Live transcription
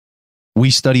We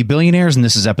study billionaires, and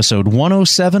this is episode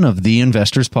 107 of The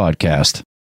Investors Podcast.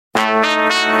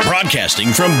 Broadcasting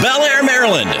from Bel Air,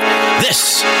 Maryland,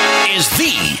 this is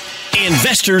The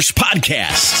Investors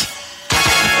Podcast.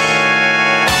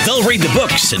 They'll read the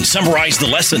books and summarize the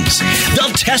lessons. They'll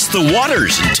test the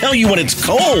waters and tell you when it's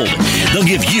cold. They'll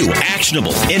give you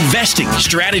actionable investing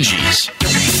strategies.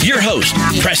 Your host,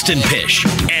 Preston Pish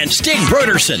and Stig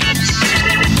Broderson.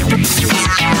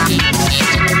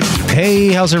 Hey,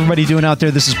 how's everybody doing out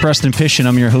there? This is Preston Pish, and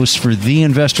I'm your host for The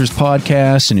Investors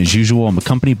Podcast. And as usual, I'm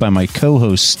accompanied by my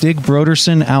co-host, Stig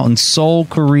Broderson, out in Seoul,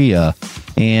 Korea.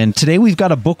 And today we've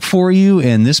got a book for you,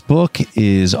 and this book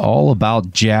is all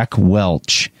about Jack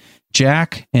Welch.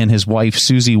 Jack and his wife,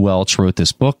 Susie Welch, wrote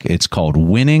this book. It's called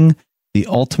Winning: The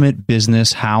Ultimate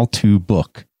Business How-To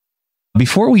Book.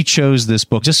 Before we chose this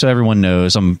book, just so everyone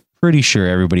knows, I'm pretty sure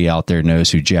everybody out there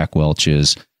knows who Jack Welch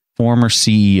is. Former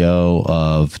CEO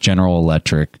of General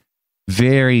Electric,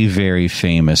 very, very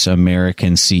famous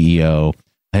American CEO.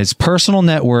 His personal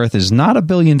net worth is not $1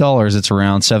 billion. It's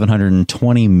around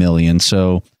 $720 million.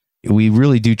 So we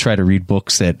really do try to read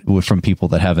books that from people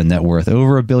that have a net worth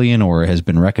over $1 billion or has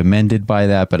been recommended by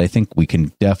that. But I think we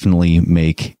can definitely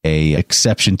make a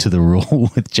exception to the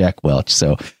rule with Jack Welch.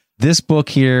 So this book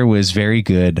here was very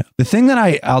good. The thing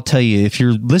that I'll tell you, if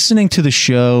you're listening to the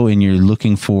show and you're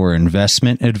looking for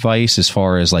investment advice as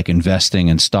far as like investing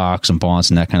in stocks and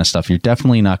bonds and that kind of stuff, you're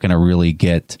definitely not going to really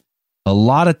get a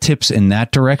lot of tips in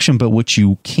that direction. But what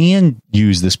you can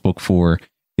use this book for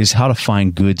is how to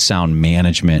find good, sound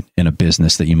management in a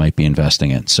business that you might be investing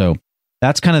in. So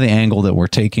that's kind of the angle that we're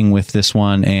taking with this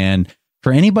one. And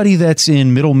for anybody that's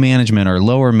in middle management or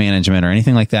lower management or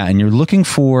anything like that, and you're looking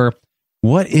for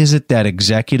what is it that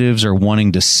executives are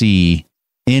wanting to see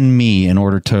in me in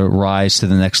order to rise to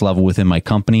the next level within my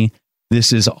company,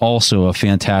 this is also a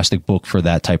fantastic book for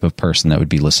that type of person that would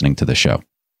be listening to the show.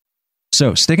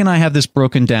 So Stig and I have this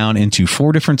broken down into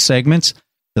 4 different segments.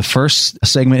 The first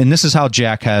segment, and this is how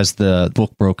Jack has the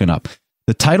book broken up.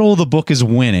 The title of the book is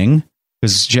Winning,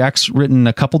 because Jack's written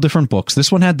a couple different books.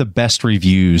 This one had the best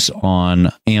reviews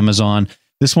on Amazon.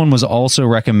 This one was also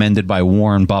recommended by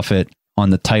Warren Buffett. On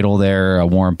the title there,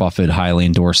 Warren Buffett highly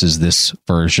endorses this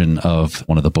version of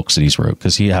one of the books that he's wrote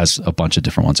because he has a bunch of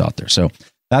different ones out there. So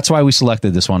that's why we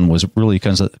selected this one, was really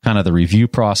kind of the review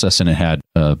process, and it had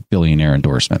a billionaire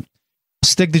endorsement.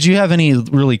 Stig, did you have any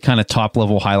really kind of top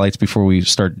level highlights before we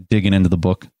start digging into the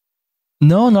book?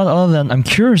 No, not other than I'm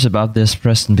curious about this,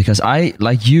 Preston, because I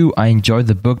enjoyed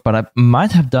the book, but I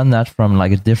might have done that from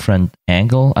like a different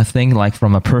angle. I think like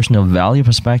from a personal value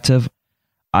perspective,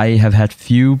 I have had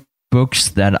few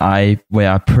books where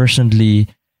I personally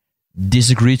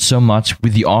disagreed so much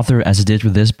with the author as I did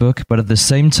with this book. But at the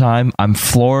same time, I'm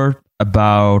floored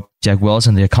about Jack Welch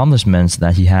and the accomplishments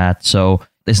that he had. So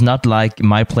it's not like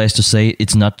my place to say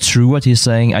it's not true what he's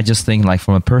saying. I just think like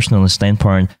from a personal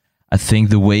standpoint, I think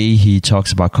the way he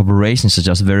talks about corporations is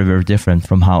just very, very different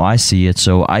from how I see it.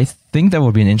 So I think that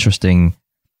would be an interesting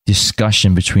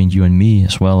discussion between you and me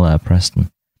as well,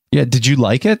 Preston. Yeah. Did you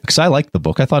like it? Because I liked the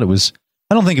book. I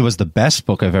don't think it was the best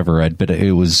book I've ever read, but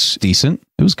it was decent.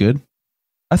 It was good.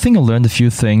 I think I learned a few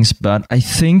things, but I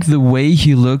think the way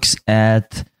he looks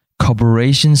at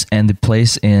corporations and the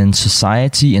place in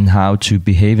society and how to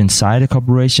behave inside a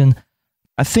corporation,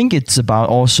 I think it's about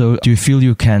also, do you feel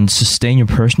you can sustain your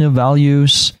personal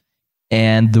values?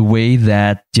 And the way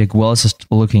that Jack Welch is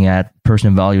looking at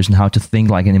personal values and how to think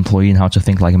like an employee and how to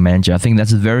think like a manager. I think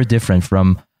that's very different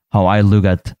from how I look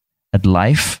at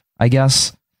life, I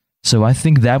guess. So I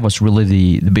think that was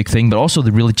really the big thing, but also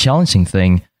the really challenging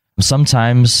thing.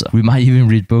 Sometimes we might even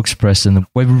read books, Preston,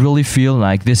 where we really feel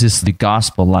like this is the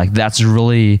gospel, like that's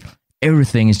really,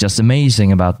 everything is just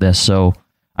amazing about this. So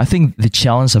I think the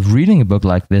challenge of reading a book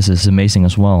like this is amazing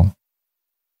as well.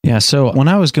 Yeah, so when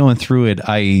I was going through it,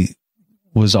 I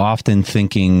was often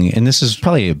thinking, and this is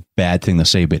probably a bad thing to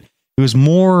say, but it was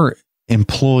more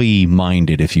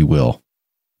employee-minded, if you will.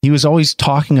 He was always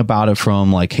talking about it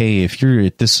from like, hey, if you're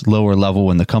at this lower level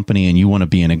in the company and you want to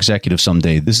be an executive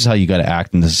someday, this is how you got to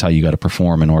act and this is how you got to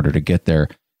perform in order to get there.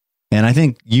 And I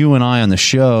think you and I on the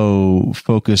show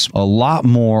focus a lot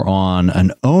more on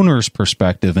an owner's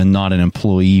perspective and not an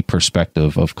employee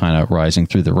perspective of kind of rising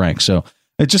through the ranks. So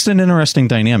it's just an interesting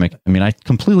dynamic. I mean, I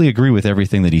completely agree with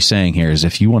everything that he's saying here is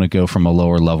if you want to go from a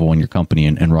lower level in your company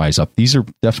and rise up, these are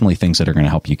definitely things that are going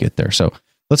to help you get there. So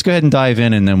let's go ahead and dive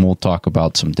in, and then we'll talk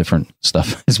about some different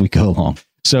stuff as we go along.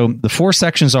 So the 4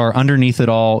 sections are underneath it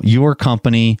all, your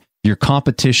company, your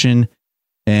competition,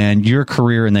 and your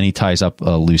career. And then he ties up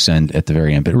a loose end at the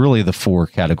very end. But really the 4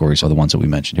 categories are the ones that we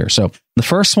mentioned here. So the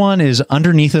first one is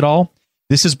underneath it all.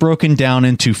 This is broken down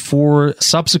into 4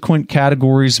 subsequent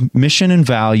categories: mission and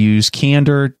values,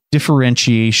 candor,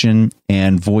 differentiation,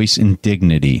 and voice and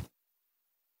dignity.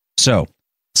 So,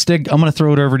 Stig, I'm going to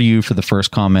throw it over to you for the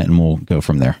first comment, and we'll go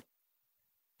from there.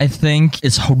 I think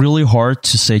it's really hard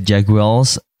to say Jack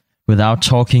Welch without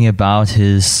talking about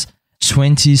his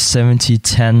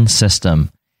 20-70-10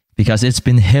 system, because it's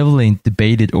been heavily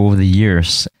debated over the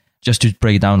years. Just to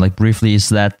break it down like briefly, is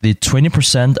that the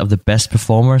 20% of the best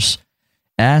performers,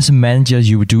 as a manager,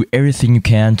 you would do everything you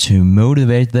can to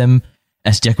motivate them.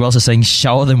 As Jack Welch is saying,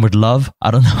 shower them with love.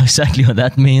 I don't know exactly what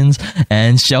that means.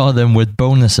 And shower them with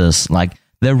bonuses. Like,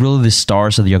 they're really the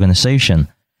stars of the organization.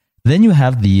 Then you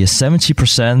have the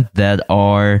 70% that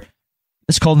are,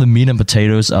 let's call them the meat and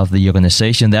potatoes of the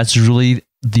organization. That's really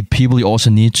the people you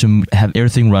also need to have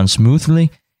everything run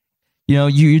smoothly. You know,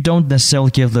 you don't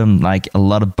necessarily give them like a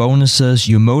lot of bonuses.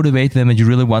 You motivate them, and you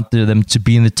really want them to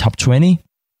be in the top 20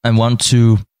 and want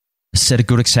to set a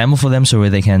good example for them so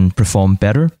they can perform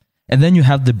better. And then you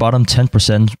have the bottom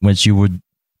 10%, which you would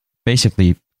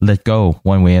basically let go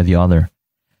one way or the other.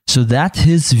 So that's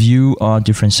his view on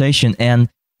differentiation. And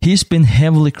he's been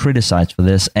heavily criticized for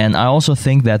this. And I also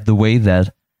think that the way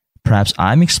that perhaps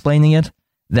I'm explaining it,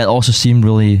 that also seemed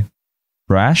really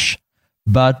brash.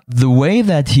 But the way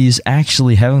that he's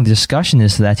actually having the discussion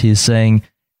is that he's saying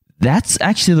that's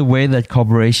actually the way that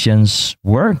corporations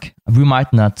work. We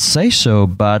might not say so,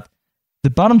 but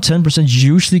the bottom 10% is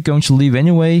usually going to leave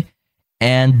anyway.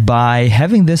 And by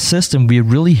having this system, we're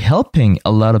really helping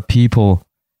a lot of people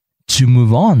to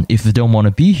move on if they don't want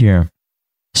to be here.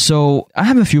 So I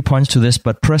have a few points to this,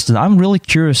 but Preston, I'm really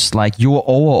curious, like your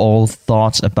overall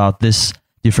thoughts about this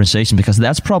differentiation, because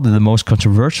that's probably the most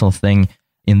controversial thing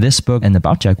in this book and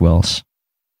about Jack Welch.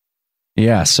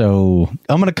 Yeah, so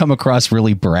I'm going to come across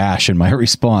really brash in my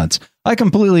response. I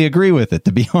completely agree with it,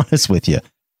 to be honest with you.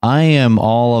 I am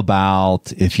all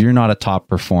about, if you're not a top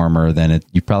performer, then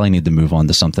you probably need to move on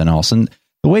to something else. And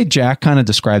the way Jack kind of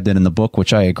described it in the book,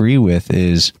 which I agree with,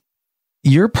 is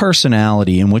your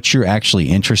personality and what you're actually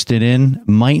interested in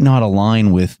might not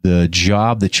align with the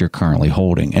job that you're currently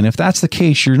holding. And if that's the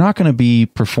case, you're not going to be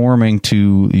performing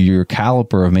to your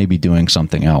caliber of maybe doing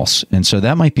something else. And so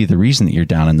that might be the reason that you're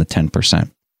down in the 10%.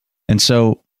 And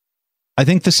so I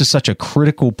think this is such a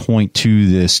critical point to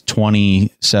this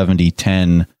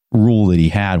 20-70-10 rule that he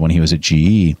had when he was at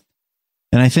GE.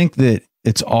 And I think that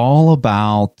it's all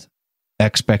about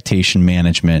expectation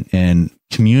management and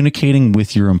communicating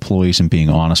with your employees and being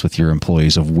honest with your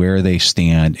employees of where they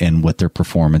stand and what their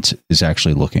performance is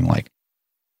actually looking like.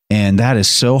 And that is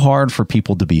so hard for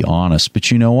people to be honest.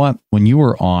 But you know what? When you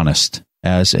are honest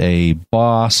as a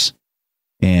boss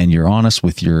and you're honest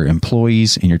with your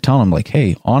employees and you're telling them like,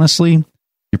 hey, honestly,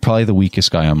 you're probably the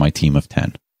weakest guy on my team of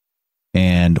 10.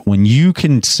 And when you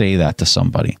can say that to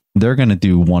somebody, they're going to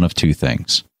do one of two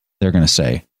things. They're going to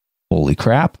say, holy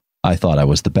crap, I thought I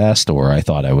was the best, or I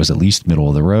thought I was at least middle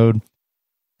of the road.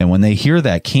 And when they hear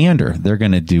that candor, they're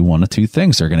going to do one of two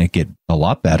things. They're going to get a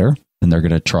lot better, and they're going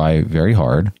to try very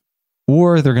hard,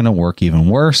 or they're going to work even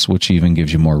worse, which even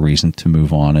gives you more reason to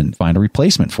move on and find a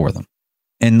replacement for them.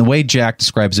 And the way Jack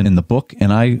describes it in the book,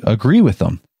 and I agree with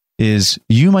them, is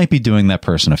you might be doing that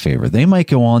person a favor. They might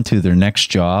go on to their next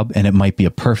job, and it might be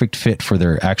a perfect fit for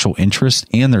their actual interest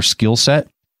and their skill set.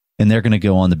 And they're going to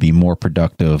go on to be more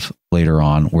productive later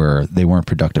on, where they weren't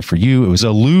productive for you. It was a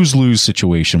lose-lose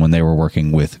situation when they were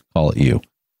working with, call it you.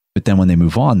 But then when they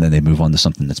move on, then they move on to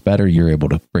something that's better. You're able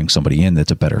to bring somebody in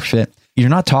that's a better fit. You're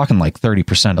not talking like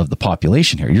 30% of the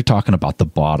population here. You're talking about the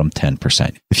bottom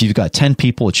 10%. If you've got 10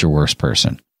 people, it's your worst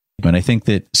person. And I think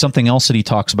that something else that he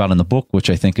talks about in the book,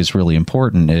 which I think is really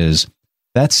important, is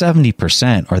that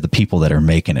 70% are the people that are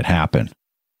making it happen.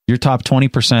 Your top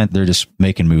 20%, they're just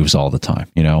making moves all the time,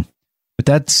 you know. But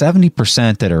that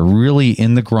 70% that are really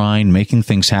in the grind, making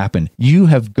things happen, you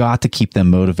have got to keep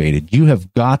them motivated. You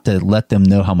have got to let them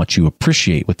know how much you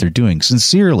appreciate what they're doing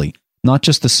sincerely, not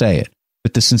just to say it,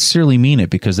 but to sincerely mean it,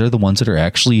 because they're the ones that are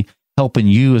actually helping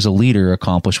you as a leader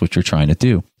accomplish what you're trying to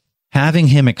do. Having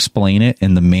him explain it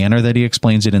in the manner that he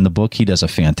explains it in the book, he does a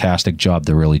fantastic job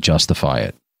to really justify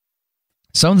it.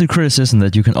 Some of the criticism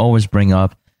that you can always bring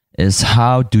up is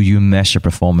how do you measure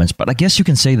performance? But I guess you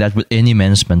can say that with any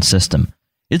management system.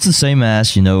 It's the same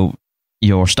as, you know,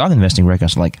 your stock investing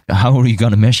records. Like, how are you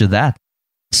going to measure that?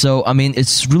 So, I mean,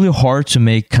 it's really hard to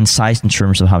make concise in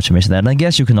terms of how to measure that. And I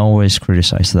guess you can always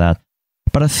criticize that.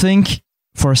 But I think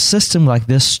for a system like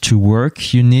this to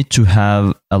work, you need to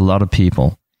have a lot of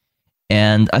people.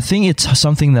 And I think it's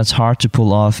something that's hard to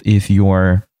pull off if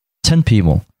you're 10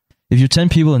 people. If you're 10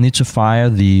 people and need to fire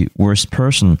the worst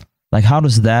person, like, how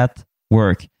does that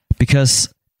work?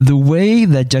 Because the way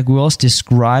that Jack Welch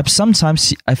describes,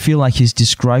 sometimes I feel like he's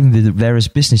describing the various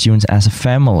business units as a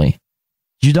family.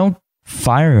 You don't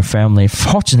fire your family.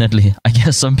 Fortunately, I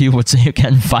guess some people would say you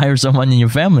can fire someone in your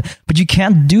family, but you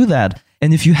can't do that.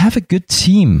 And if you have a good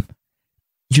team,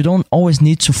 you don't always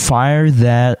need to fire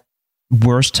that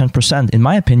worst 10%, in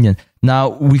my opinion. Now,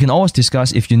 we can always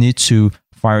discuss if you need to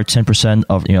fire 10%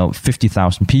 of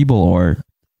 50,000 people,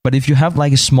 but if you have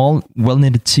like a small,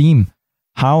 well-knitted team,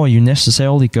 how are you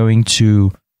necessarily going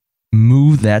to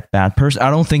move that bad person?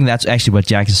 I don't think that's actually what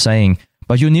Jack is saying,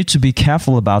 but you need to be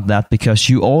careful about that, because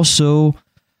you also,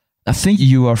 I think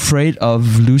you are afraid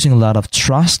of losing a lot of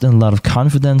trust and a lot of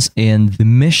confidence in the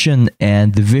mission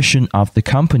and the vision of the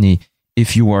company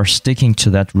if you are sticking to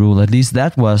that rule. At least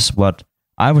that was what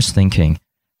I was thinking.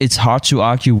 It's hard to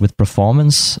argue with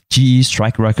performance. GE's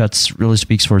track records really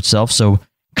speaks for itself, so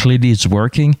clearly it's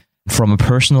working. From a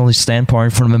personal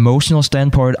standpoint, from an emotional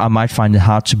standpoint, I might find it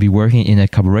hard to be working in a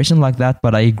corporation like that,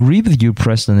 but I agree with you,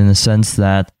 Preston, in the sense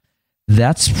that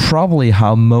that's probably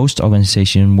how most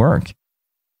organizations work.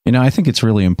 I think it's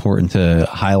really important to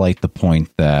highlight the point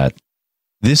that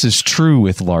this is true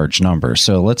with large numbers.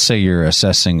 So let's say you're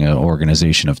assessing an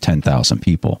organization of 10,000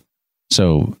 people.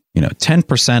 So,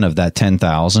 10% of that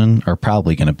 10,000 are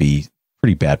probably going to be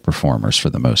pretty bad performers for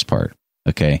the most part.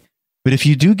 Okay. But if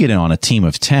you do get on a team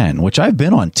of 10, which I've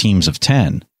been on teams of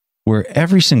 10, where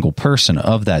every single person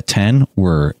of that 10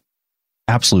 were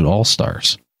absolute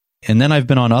all-stars. And then I've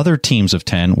been on other teams of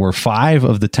 10 where 5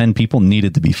 of the 10 people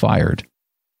needed to be fired.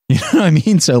 You know what I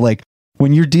mean? So like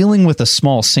when you're dealing with a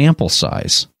small sample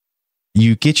size,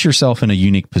 you get yourself in a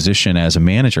unique position as a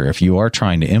manager if you are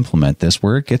trying to implement this,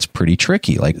 where it gets pretty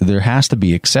tricky. Like there has to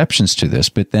be exceptions to this.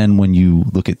 But then when you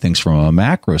look at things from a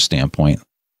macro standpoint,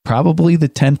 probably the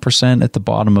 10% at the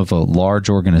bottom of a large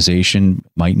organization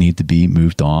might need to be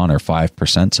moved on, or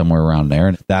 5%, somewhere around there.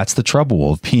 And that's the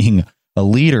trouble of being a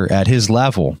leader at his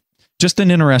level. Just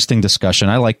an interesting discussion.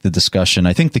 I like the discussion.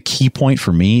 I think the key point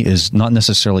for me is not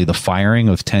necessarily the firing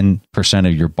of 10%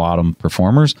 of your bottom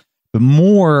performers, but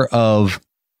more of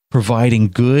providing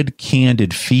good,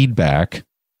 candid feedback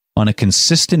on a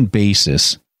consistent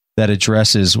basis that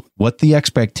addresses what the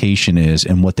expectation is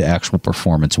and what the actual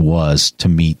performance was to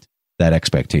meet that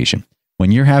expectation.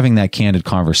 When you're having that candid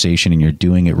conversation and you're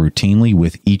doing it routinely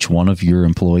with each one of your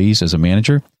employees as a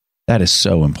manager, that is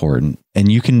so important.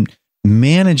 And you can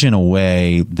manage in a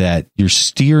way that you're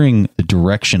steering the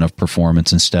direction of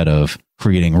performance instead of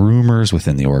creating rumors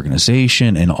within the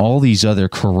organization and all these other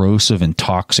corrosive and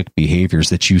toxic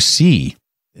behaviors that you see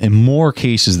in more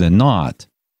cases than not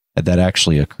that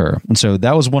actually occur. And so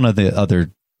that was one of the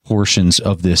other portions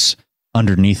of this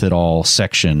underneath it all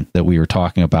section that we were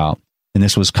talking about. And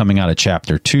this was coming out of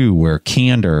chapter 2, where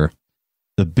candor,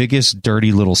 the biggest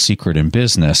dirty little secret in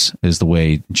business, is the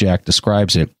way Jack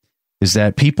describes it, is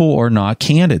that people are not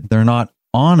candid. They're not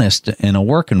honest in a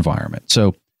work environment.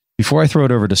 So before I throw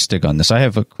it over to Stig on this, I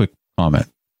have a quick comment.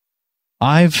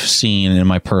 I've seen in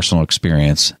my personal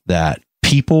experience that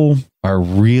people are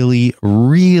really,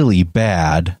 really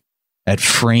bad at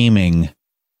framing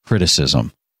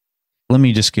criticism. Let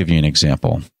me just give you an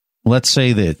example. Let's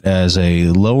say that as a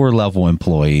lower level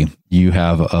employee, you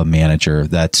have a manager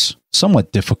that's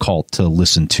somewhat difficult to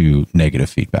listen to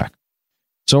negative feedback.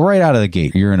 So right out of the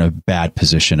gate, you're in a bad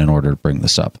position in order to bring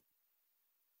this up.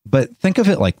 But think of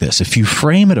it like this. If you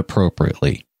frame it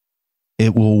appropriately,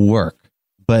 it will work.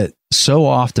 But so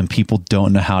often people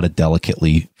don't know how to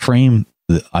delicately frame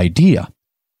the idea.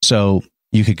 So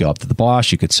you could go up to the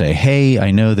boss. You could say, hey,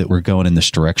 I know that we're going in this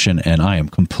direction and I am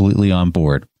completely on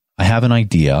board. I have an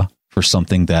idea for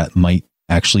something that might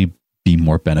actually be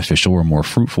more beneficial or more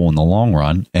fruitful in the long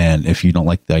run. And if you don't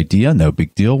like the idea, no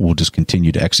big deal. We'll just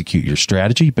continue to execute your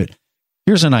strategy. But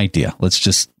here's an idea. Let's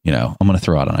just, I'm going to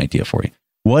throw out an idea for you.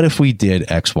 What if we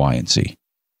did X, Y, and Z?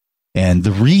 And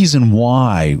the reason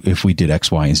why, if we did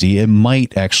X, Y, and Z, it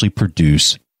might actually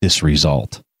produce this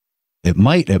result. It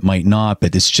might not,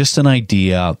 but it's just an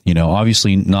idea,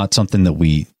 obviously not something that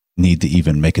we need to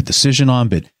even make a decision on.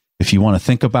 But if you want to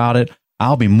think about it,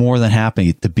 I'll be more than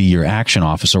happy to be your action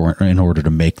officer in order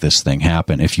to make this thing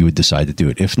happen if you would decide to do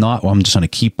it. If not, well, I'm just going to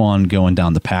keep on going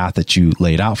down the path that you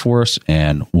laid out for us,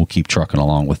 and we'll keep trucking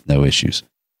along with no issues.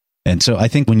 And so I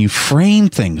think when you frame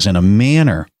things in a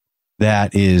manner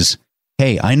that is,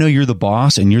 hey, I know you're the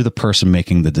boss and you're the person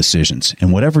making the decisions,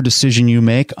 and whatever decision you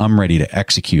make, I'm ready to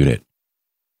execute it.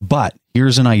 But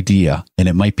here's an idea, and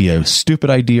it might be a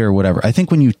stupid idea or whatever. I think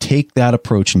when you take that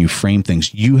approach and you frame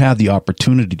things, you have the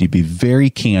opportunity to be very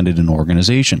candid in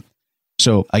organization.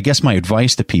 So I guess my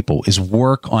advice to people is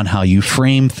work on how you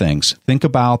frame things. Think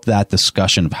about that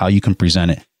discussion of how you can present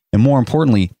it. And more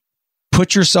importantly,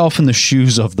 put yourself in the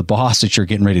shoes of the boss that you're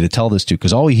getting ready to tell this to,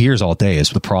 because all he hears all day is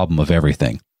the problem of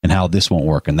everything and how this won't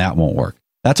work and that won't work.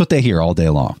 That's what they hear all day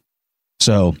long.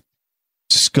 So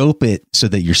scope it so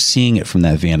that you're seeing it from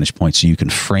that vantage point so you can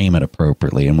frame it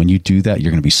appropriately. And when you do that,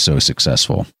 you're going to be so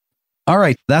successful. All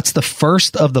right, that's the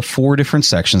first of the 4 different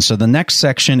sections. So the next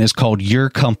section is called Your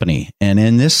Company. And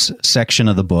in this section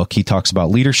of the book, he talks about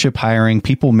leadership, hiring,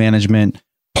 people management,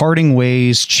 parting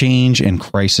ways, change, and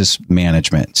crisis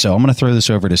management. So I'm going to throw this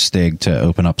over to Stig to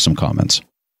open up some comments.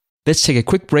 Let's take a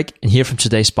quick break and hear from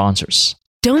today's sponsors.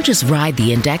 Don't just ride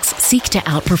the index, seek to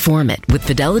outperform it with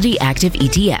Fidelity Active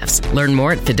ETFs. Learn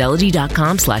more at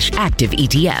fidelity.com/active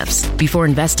ETFs. Before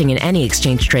investing in any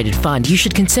exchange-traded fund, you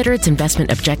should consider its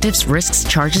investment objectives, risks,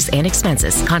 charges, and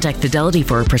expenses. Contact Fidelity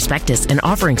for a prospectus, an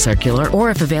offering circular,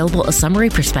 or if available, a summary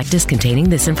prospectus containing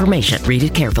this information. Read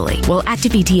it carefully. While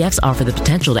active ETFs offer the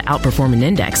potential to outperform an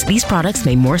index, these products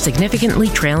may more significantly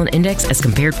trail an index as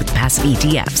compared with passive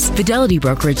ETFs. Fidelity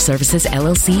Brokerage Services,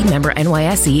 LLC, member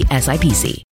NYSE,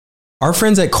 SIPC. Our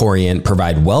friends at Corient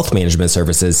provide wealth management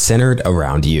services centered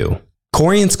around you.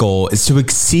 Corient's goal is to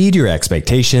exceed your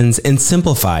expectations and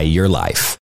simplify your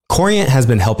life. Corient has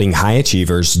been helping high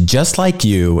achievers just like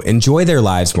you enjoy their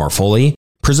lives more fully,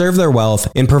 preserve their wealth,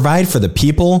 and provide for the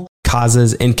people,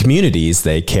 causes, and communities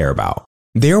they care about.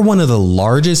 They're one of the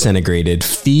largest integrated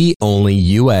fee-only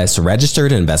U.S.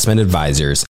 registered investment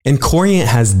advisors, and Corient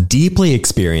has deeply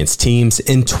experienced teams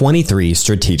in 23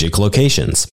 strategic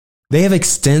locations. They have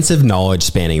extensive knowledge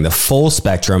spanning the full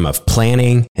spectrum of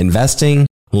planning, investing,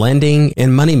 lending,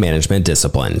 and money management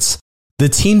disciplines. The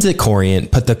teams at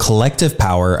Corient put the collective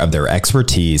power of their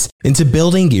expertise into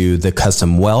building you the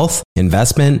custom wealth,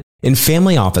 investment, and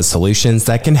family office solutions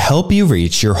that can help you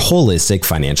reach your holistic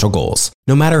financial goals,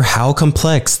 no matter how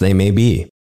complex they may be.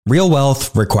 Real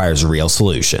wealth requires real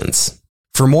solutions.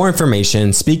 For more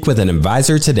information, speak with an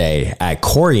advisor today at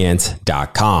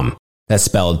Corient.com. That's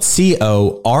spelled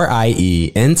Corient.com.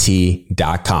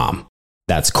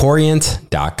 That's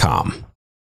Corient.com.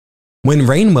 When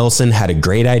Rainn Wilson had a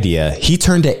great idea, he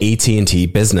turned to AT&T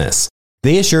Business.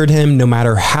 They assured him no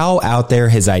matter how out there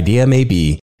his idea may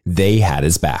be, they had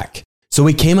his back. So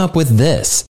he came up with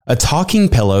this, a talking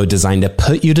pillow designed to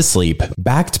put you to sleep,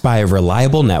 backed by a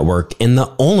reliable network and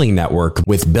the only network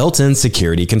with built-in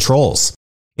security controls.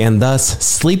 And thus,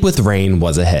 Sleep with Rainn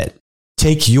was a hit.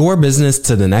 Take your business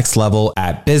to the next level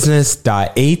at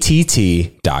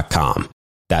business.att.com.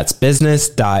 That's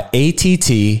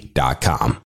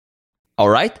business.att.com. All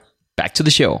right, back to the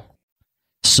show.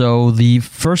 So the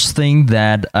first thing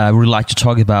that I would like to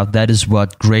talk about, that is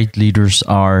what great leaders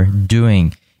are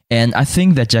doing. And I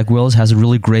think that Jack Welch has a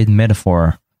really great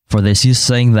metaphor for this. He's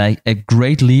saying that a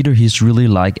great leader, he's really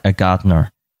like a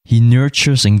gardener. He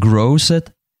nurtures and grows it.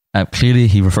 Clearly,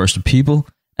 he refers to people.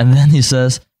 And then he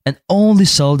says, and only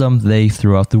seldom they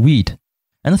throw out the weed.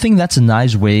 And I think that's a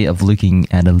nice way of looking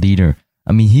at a leader.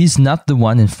 I mean, he's not the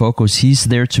one in focus. He's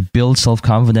there to build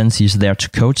self-confidence. He's there to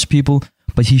coach people,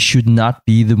 but he should not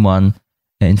be the one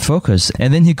in focus.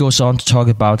 And then he goes on to talk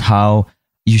about how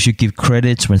you should give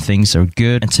credits when things are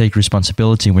good and take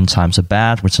responsibility when times are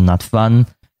bad, which are not fun.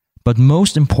 But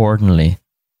most importantly,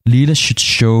 leaders should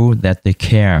show that they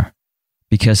care,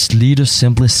 because leaders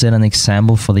simply set an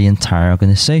example for the entire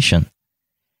organization.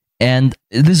 And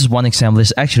this is one example. This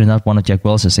is actually not one of Jack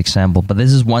Welch's example, but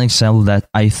this is one example that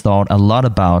I thought a lot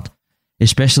about,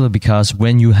 especially because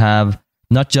when you have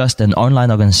not just an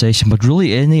online organization, but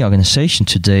really any organization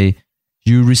today,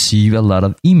 you receive a lot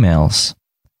of emails.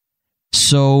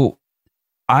 So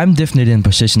I'm definitely in a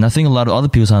position, I think a lot of other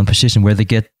people are in a position where they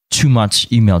get too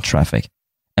much email traffic.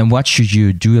 And what should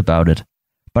you do about it?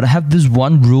 But I have this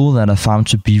one rule that I found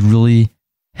to be really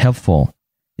helpful,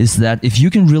 is that if you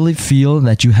can really feel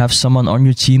that you have someone on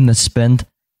your team that spent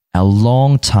a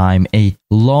long time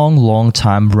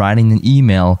writing an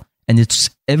email, and it's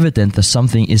evident that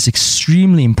something is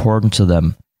extremely important to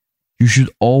them, you should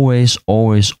always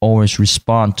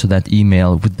respond to that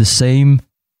email with the same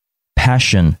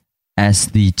passion as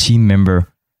the team member.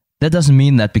 That doesn't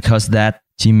mean that because that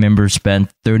team member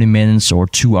spent 30 minutes or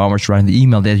 2 hours writing the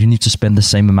email that you need to spend the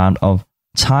same amount of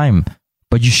time.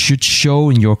 But you should show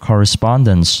in your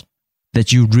correspondence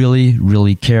that you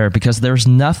really care, because there's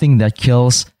nothing that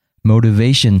kills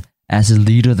motivation as a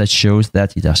leader that shows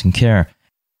that he doesn't care.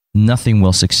 Nothing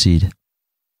will succeed.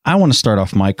 I want to start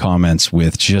off my comments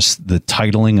with just the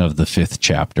titling of the 5th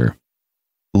chapter.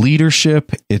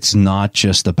 Leadership, it's not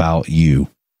just about you.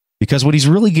 Because what he's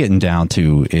really getting down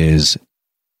to is,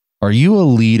 are you a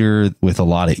leader with a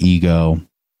lot of ego,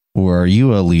 or are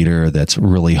you a leader that's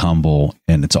really humble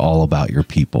and it's all about your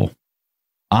people?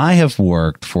 I have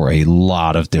worked for a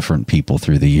lot of different people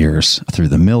through the years, through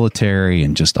the military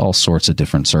and just all sorts of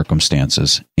different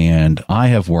circumstances. And I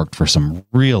have worked for some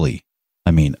really,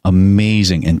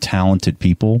 amazing and talented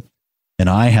people. And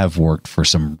I have worked for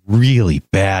some really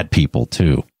bad people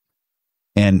too.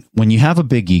 And when you have a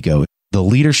big ego, the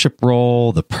leadership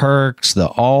role, the perks,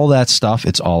 all that stuff,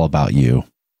 it's all about you.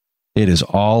 It is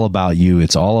all about you.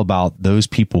 It's all about those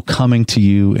people coming to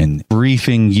you and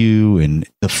briefing you. And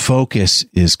the focus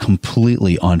is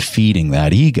completely on feeding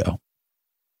that ego.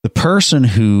 The person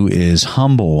who is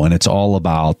humble and it's all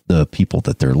about the people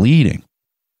that they're leading,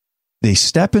 they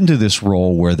step into this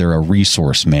role where they're a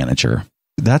resource manager.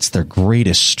 That's their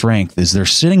greatest strength, is they're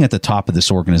sitting at the top of this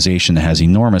organization that has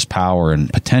enormous power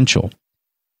and potential.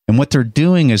 And what they're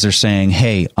doing is they're saying,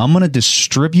 hey, I'm going to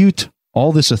distribute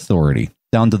all this authority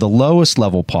down to the lowest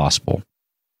level possible.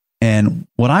 And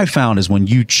what I found is when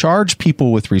you charge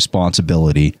people with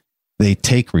responsibility, they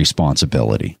take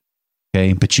responsibility.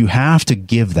 Okay. But you have to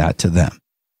give that to them.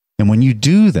 And when you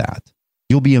do that,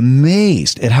 you'll be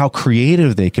amazed at how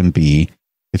creative they can be.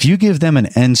 If you give them an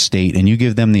end state and you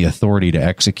give them the authority to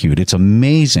execute, it's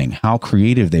amazing how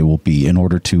creative they will be in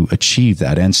order to achieve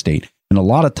that end state. And a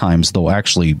lot of times they'll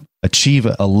actually achieve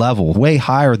a level way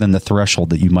higher than the threshold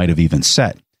that you might have even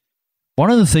set. One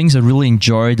of the things I really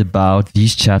enjoyed about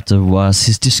this chapter was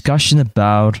his discussion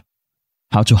about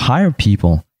how to hire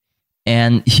people.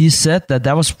 And he said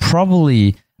that was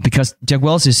probably because Jack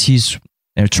Welch he's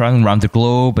traveling around the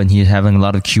globe and he's having a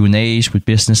lot of Q&As with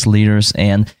business leaders.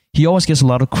 And he always gets a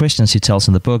lot of questions, he tells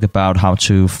in the book, about how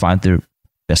to find the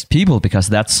best people, because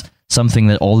that's something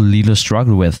that all leaders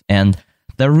struggle with. And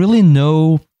there are really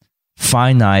no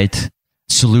finite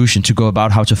solution to go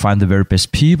about how to find the very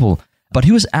best people. But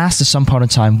he was asked at some point in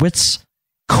time, which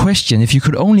question, if you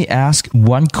could only ask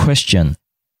one question,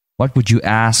 what would you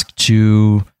ask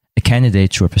to a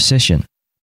candidate to a position?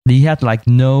 He had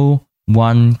no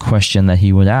one question that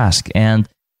he would ask. And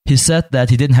he said that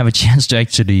he didn't have a chance to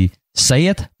actually say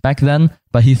it back then,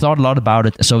 but he thought a lot about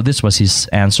it. So this was his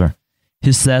answer.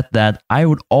 He said that I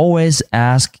would always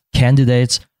ask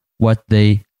candidates what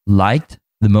they liked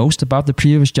the most about the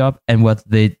previous job and what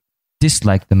they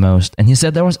disliked the most. And he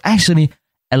said that was actually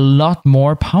a lot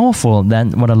more powerful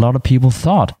than what a lot of people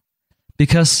thought.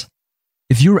 Because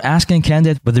if you're asking a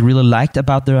candidate what they really liked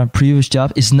about their previous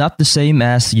job, it's not the same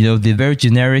as, the very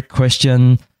generic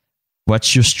question,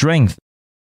 what's your strength?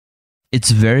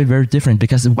 It's very, very different,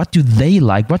 because what do they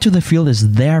like? What do they feel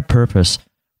is their purpose?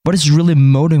 What is really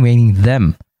motivating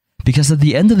them? Because at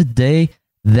the end of the day,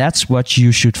 that's what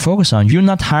you should focus on. You're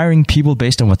not hiring people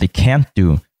based on what they can't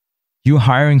do. You're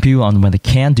hiring people on what they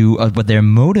can do, or what they're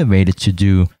motivated to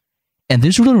do. And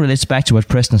this really relates back to what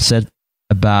Preston said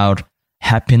about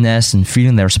happiness and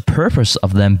feeling there's a purpose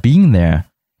of them being there.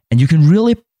 And you can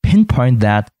really pinpoint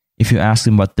that if you ask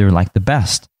them what they're like the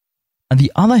best. On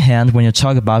the other hand, when you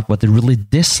talk about what they really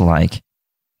dislike,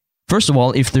 first of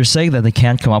all, if they're saying that they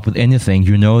can't come up with anything,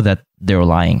 you know that they're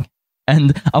lying.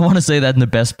 And I want to say that in the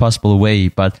best possible way,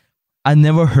 but I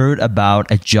never heard about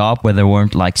a job where there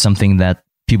weren't something that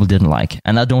people didn't like.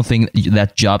 And I don't think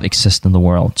that job exists in the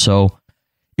world. So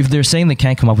if they're saying they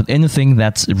can't come up with anything,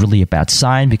 that's really a bad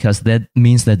sign, because that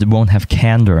means that they won't have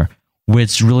candor,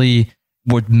 which really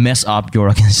would mess up your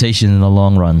organization in the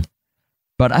long run.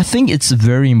 But I think it's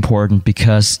very important,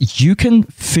 because you can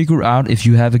figure out if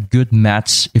you have a good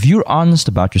match, if you're honest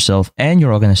about yourself and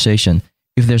your organization,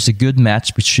 if there's a good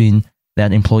match between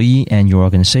that employee and your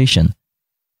organization.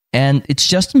 And it's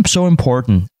just so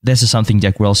important. This is something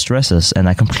Jack Welch stresses, and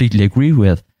I completely agree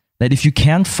with, that if you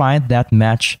can't find that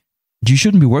match, you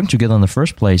shouldn't be working together in the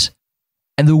first place.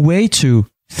 And the way to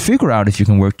figure out if you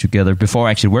can work together before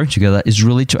actually working together is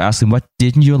really to ask them, what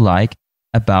didn't you like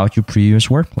about your previous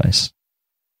workplace?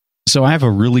 So I have a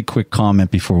really quick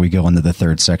comment before we go into the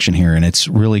third section here, and it's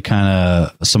really kind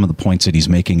of some of the points that he's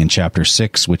making in chapter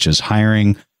 6, which is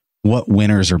hiring what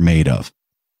winners are made of.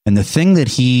 And the thing that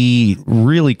he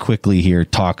really quickly here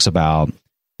talks about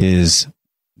is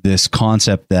this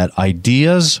concept that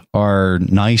ideas are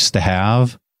nice to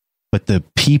have, but the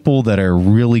people that are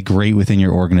really great within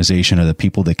your organization are the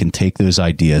people that can take those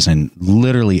ideas and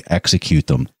literally execute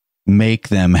them, make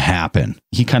them happen.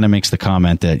 He kind of makes the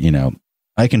comment that,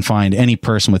 I can find any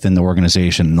person within the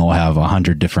organization and they'll have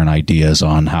 100 different ideas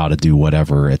on how to do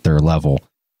whatever at their level.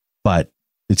 But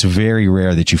it's very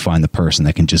rare that you find the person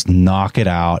that can just knock it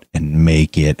out and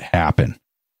make it happen.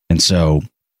 And so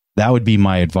that would be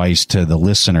my advice to the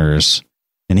listeners.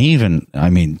 And even,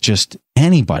 just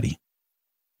anybody,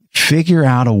 figure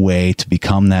out a way to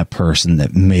become that person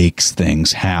that makes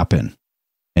things happen.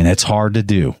 And it's hard to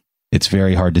do. it's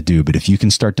very hard to do. But if you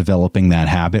can start developing that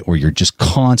habit where you're just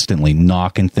constantly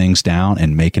knocking things down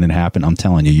and making it happen, I'm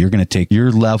telling you, you're going to take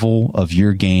your level of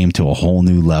your game to a whole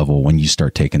new level when you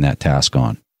start taking that task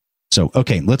on. So,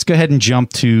 okay, let's go ahead and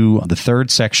jump to the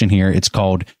third section here. It's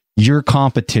called Your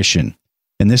Competition.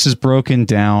 And this is broken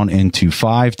down into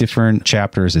 5 different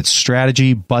chapters. It's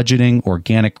strategy, budgeting,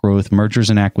 organic growth, mergers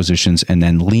and acquisitions, and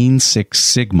then Lean Six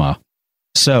Sigma.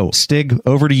 So, Stig,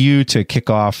 over to you to kick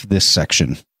off this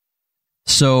section.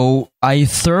 So I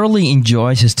thoroughly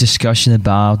enjoyed his discussion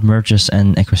about mergers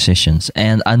and acquisitions.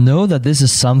 And I know that this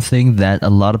is something that a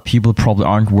lot of people probably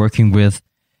aren't working with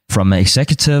from an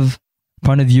executive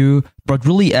point of view, but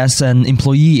really as an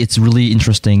employee, it's really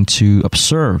interesting to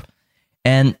observe.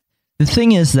 And the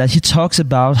thing is that he talks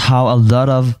about how a lot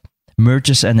of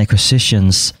mergers and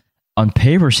acquisitions on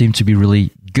paper seem to be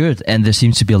really good, and there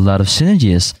seems to be a lot of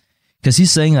synergies. Because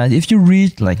he's saying that if you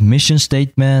read like mission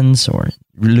statements or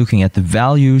looking at the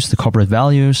values, the corporate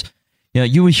values,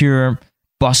 you will hear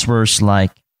buzzwords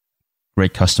like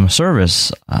great customer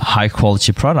service, high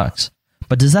quality products.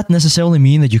 But does that necessarily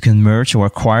mean that you can merge or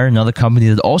acquire another company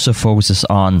that also focuses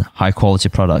on high quality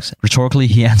products? Rhetorically,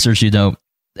 he answers,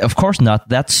 of course not.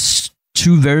 That's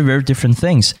 2 very, very different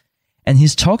things. And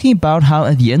he's talking about how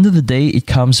at the end of the day, it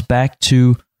comes back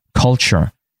to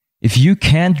culture. If you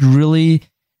can't really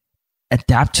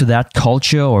adapt to that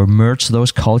culture or merge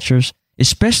those cultures,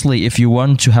 especially if you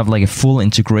want to have like a full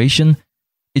integration,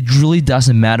 it really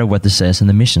doesn't matter what this says in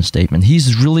the mission statement.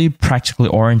 He's really practically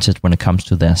oriented when it comes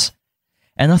to this.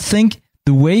 And I think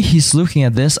the way he's looking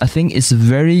at this, I think is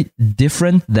very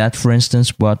different than, for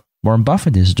instance, what Warren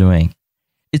Buffett is doing.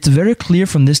 It's very clear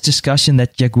from this discussion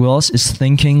that Jack Welch is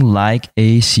thinking like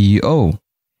a CEO.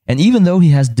 And even though he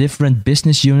has different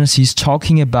business units, he's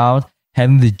talking about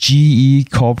having the GE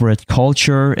corporate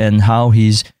culture and how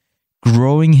he's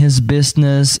growing his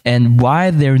business and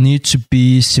why there need to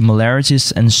be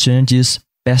similarities and synergies,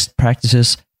 best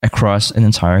practices across an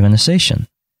entire organization.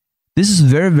 This is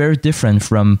very, very different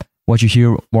from what you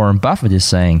hear Warren Buffett is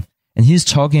saying. And he's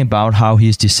talking about how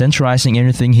he's decentralizing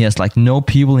everything. He has like no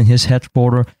people in his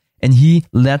headquarters, and he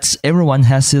lets everyone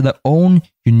has their own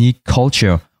unique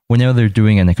culture whenever they're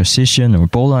doing an acquisition or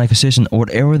bolt-on acquisition or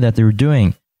whatever that they're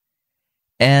doing.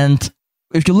 And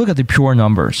if you look at the pure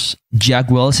numbers,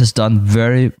 Jack Welch has done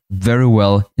very, very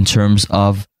well in terms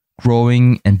of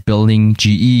growing and building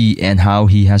GE and how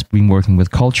he has been working with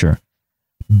culture.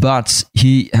 But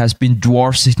he has been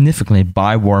dwarfed significantly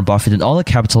by Warren Buffett and all the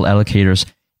capital allocators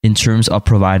in terms of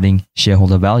providing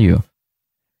shareholder value.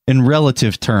 In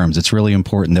relative terms, it's really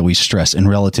important that we stress in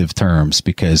relative terms,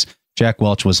 because Jack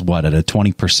Welch was at a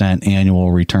 20%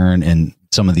 annual return, and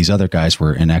some of these other guys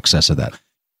were in excess of that.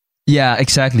 Yeah,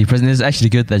 exactly. President, it's actually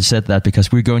good that you said that,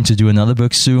 because we're going to do another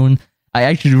book soon. I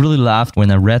actually really laughed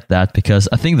when I read that, because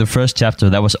I think the first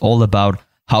chapter, that was all about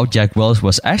how Jack Welch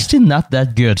was actually not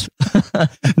that good.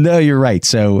 No, you're right.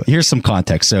 So here's some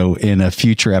context. So in a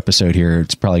future episode here,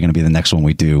 it's probably going to be the next one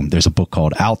we do, there's a book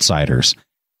called Outsiders.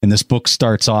 And this book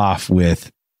starts off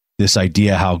with this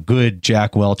idea how good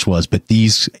Jack Welch was, but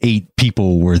these 8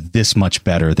 people were this much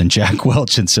better than Jack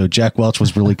Welch. And so Jack Welch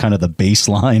was really kind of the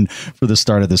baseline for the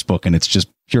start of this book. And it's just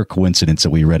pure coincidence that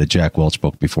we read a Jack Welch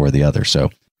book before the other. So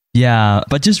yeah,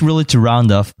 but just really to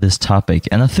round off this topic,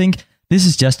 and I think this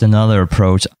is just another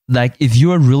approach. Like if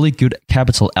you're a really good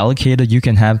capital allocator, you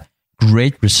can have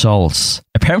great results,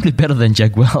 apparently better than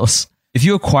Jack Welch. If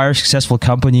you acquire a successful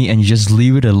company and you just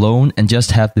leave it alone and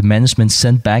just have the management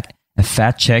send back a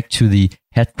fat check to the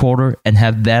headquarters and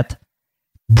have that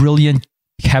brilliant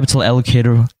capital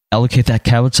allocator allocate that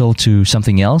capital to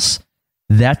something else,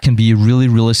 that can be a really,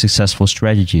 really successful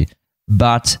strategy.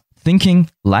 But thinking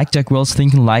like Jack Welch,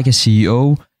 thinking like a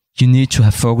CEO, you need to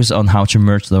have focus on how to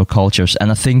merge those cultures. And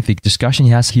I think the discussion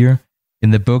he has here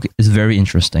in the book is very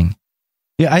interesting.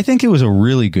 Yeah, I think it was a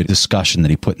really good discussion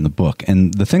that he put in the book.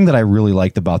 And the thing that I really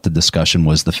liked about the discussion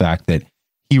was the fact that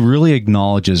he really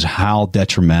acknowledges how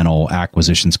detrimental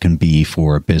acquisitions can be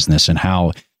for a business, and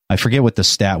how, I forget what the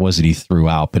stat was that he threw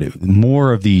out, but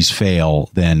more of these fail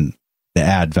than they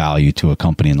add value to a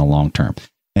company in the long term.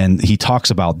 And he talks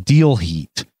about deal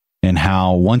heat and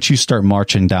how once you start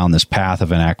marching down this path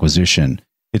of an acquisition,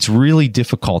 it's really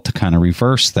difficult to kind of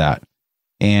reverse that.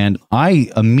 And I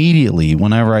immediately,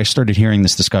 whenever I started hearing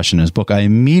this discussion in his book, I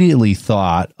immediately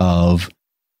thought of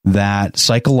that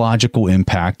psychological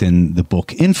impact in the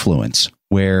book Influence,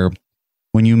 where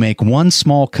when you make one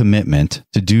small commitment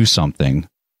to do something,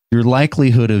 your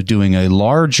likelihood of doing a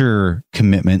larger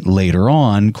commitment later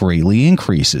on greatly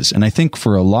increases. And I think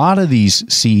for a lot of these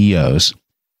CEOs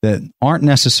that aren't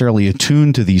necessarily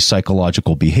attuned to these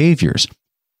psychological behaviors,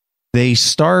 they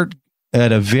start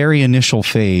at a very initial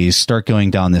phase, start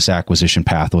going down this acquisition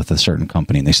path with a certain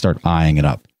company, and they start eyeing it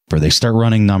up, or they start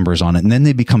running numbers on it. And then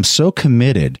they become so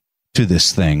committed to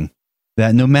this thing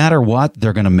that no matter what,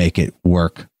 they're going to make it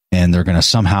work, and they're going to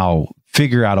somehow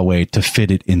figure out a way to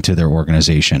fit it into their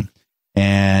organization.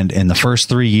 And in the first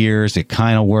 3 years, it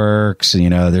kind of works.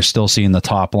 They're still seeing the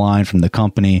top line from the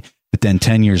company. But then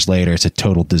 10 years later, it's a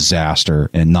total disaster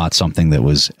and not something that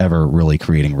was ever really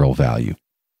creating real value.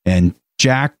 And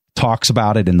Jack talks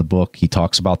about it in the book. He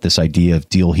talks about this idea of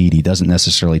deal heat. He doesn't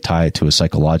necessarily tie it to a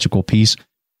psychological piece,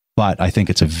 but I think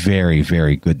it's a very,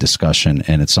 very good discussion.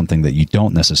 And it's something that you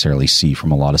don't necessarily see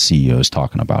from a lot of CEOs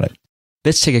talking about it.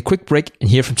 Let's take a quick break and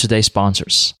hear from today's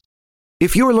sponsors.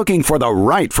 If you're looking for the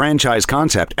right franchise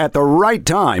concept at the right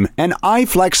time, an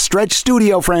iFlex Stretch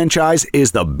Studio franchise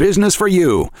is the business for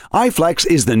you. iFlex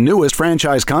is the newest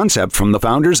franchise concept from the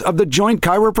founders of The Joint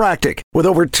Chiropractic. With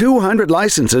over 200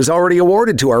 licenses already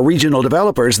awarded to our regional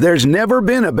developers, there's never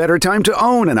been a better time to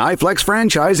own an iFlex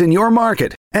franchise in your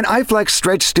market. An iFlex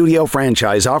Stretch Studio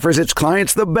franchise offers its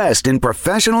clients the best in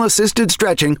professional assisted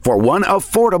stretching for one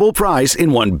affordable price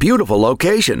in one beautiful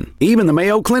location. Even the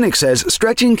Mayo Clinic says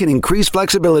stretching can increase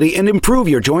flexibility and improve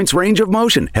your joints' range of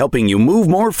motion, helping you move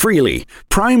more freely.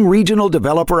 Prime regional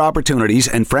developer opportunities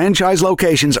and franchise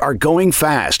locations are going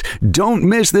fast. Don't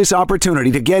miss this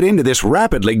opportunity to get into this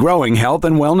rapidly growing health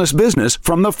and wellness business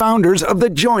from the founders of The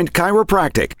Joint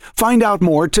Chiropractic. Find out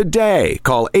more today.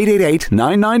 Call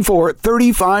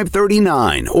 888-994-3539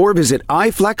 or visit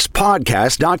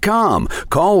iflexpodcast.com.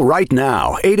 Call right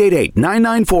now,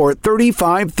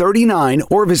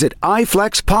 888-994-3539 or visit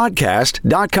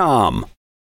iflexpodcast.com.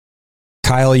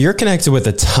 Kyle, you're connected with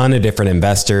a ton of different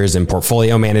investors and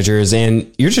portfolio managers,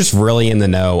 and you're just really in the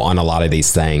know on a lot of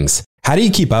these things. How do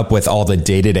you keep up with all the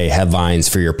day-to-day headlines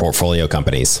for your portfolio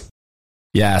companies?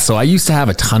 Yeah, so I used to have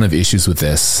a ton of issues with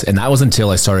this, and that was until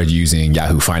I started using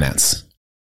Yahoo Finance.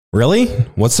 Really?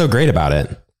 What's so great about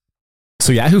it?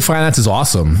 So Yahoo Finance is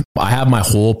awesome. I have my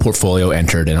whole portfolio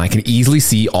entered, and I can easily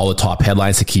see all the top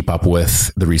headlines to keep up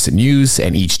with the recent news.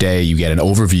 And each day you get an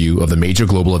overview of the major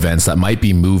global events that might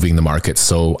be moving the market.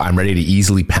 So I'm ready to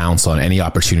easily pounce on any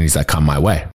opportunities that come my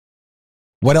way.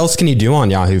 What else can you do on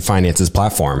Yahoo Finance's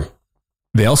platform?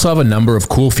 They also have a number of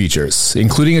cool features,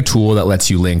 including a tool that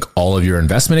lets you link all of your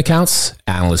investment accounts,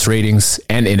 analyst ratings,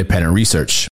 and independent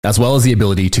research, as well as the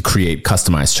ability to create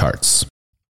customized charts.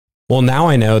 Well, now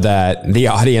I know that the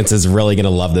audience is really going to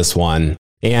love this one.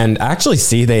 And I actually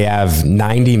see they have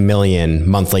 90 million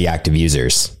monthly active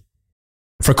users.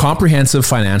 For comprehensive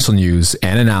financial news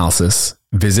and analysis,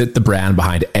 visit the brand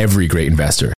behind every great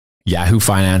investor,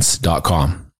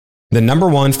 yahoofinance.com. The number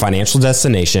one financial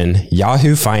destination,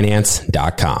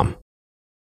 yahoofinance.com.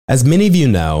 As many of you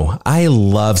know, I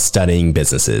love studying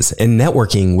businesses and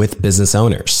networking with business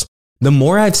owners. The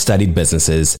more I've studied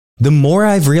businesses, the more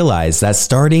I've realized that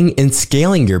starting and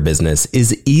scaling your business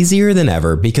is easier than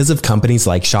ever because of companies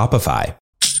like Shopify.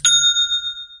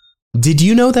 Did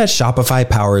you know that Shopify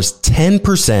powers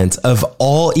 10% of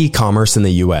all e-commerce in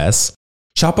the US?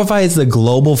 Shopify is the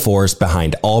global force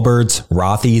behind Allbirds,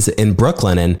 Rothy's, and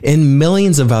Brooklinen, and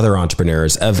millions of other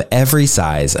entrepreneurs of every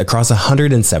size across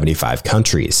 175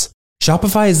 countries.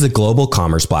 Shopify is the global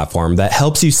commerce platform that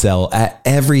helps you sell at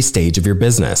every stage of your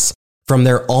business. From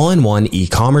their all-in-one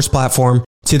e-commerce platform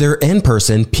to their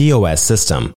in-person POS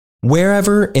system.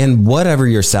 Wherever and whatever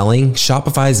you're selling,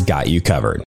 Shopify's got you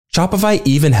covered. Shopify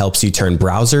even helps you turn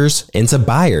browsers into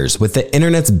buyers with the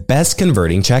internet's best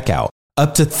converting checkout,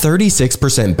 up to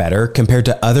 36% better compared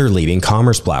to other leading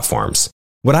commerce platforms.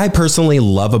 What I personally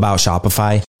love about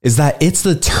Shopify is that it's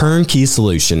the turnkey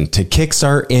solution to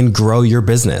kickstart and grow your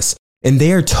business, and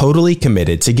they are totally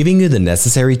committed to giving you the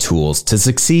necessary tools to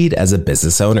succeed as a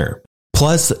business owner.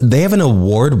 Plus, they have an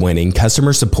award-winning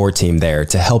customer support team there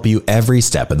to help you every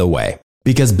step of the way.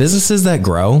 Because businesses that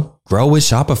grow, grow with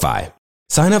Shopify.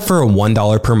 Sign up for a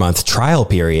 $1 per month trial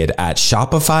period at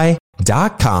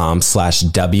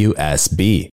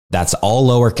shopify.com/WSB. That's all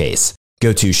lowercase.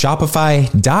 Go to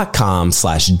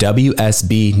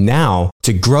shopify.com/WSB now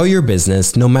to grow your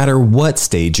business no matter what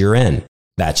stage you're in.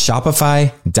 That's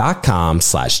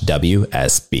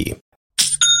shopify.com/WSB.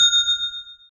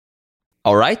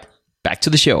 All right, back to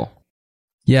the show.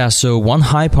 Yeah, so one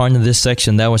high point in this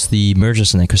section, that was the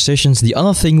mergers and acquisitions. The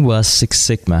other thing was Six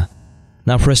Sigma.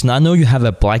 Now, Preston, I know you have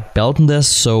a black belt in this,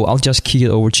 so I'll just kick it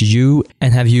over to you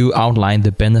and have you outline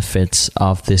the benefits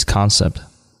of this concept.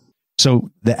 So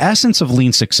the essence of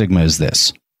Lean Six Sigma is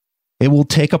this. It will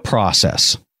take a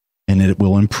process and it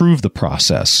will improve the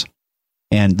process.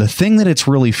 And the thing that it's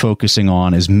really focusing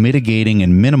on is mitigating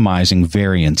and minimizing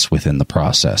variance within the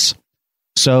process.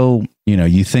 So,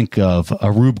 you think of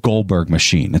a Rube Goldberg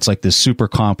machine. It's like this super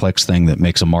complex thing that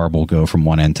makes a marble go from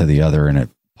one end to the other and it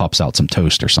pops out some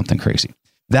toast or something crazy.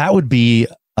 That would be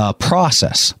a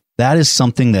process. That is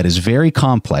something that is very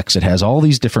complex. It has all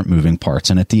these different moving parts.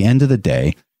 And at the end of the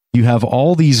day, you have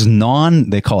all these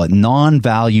they call it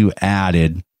non-value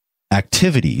added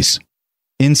activities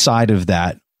inside of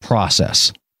that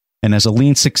process. And as a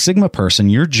Lean Six Sigma person,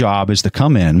 your job is to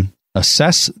come in,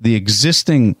 assess the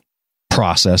existing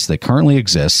process that currently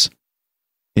exists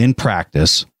in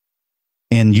practice,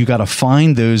 and you got to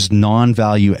find those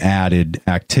non-value added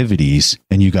activities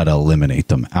and you got to eliminate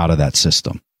them out of that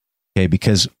system. Okay,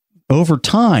 because over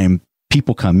time,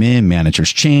 people come in,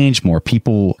 managers change, more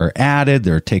people are added,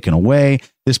 they're taken away.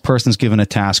 This person's given a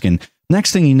task, and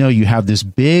next thing you know, you have this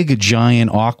big,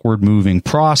 giant, awkward moving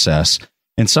process,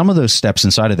 and some of those steps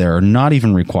inside of there are not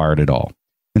even required at all.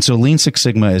 And so Lean Six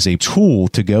Sigma is a tool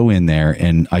to go in there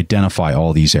and identify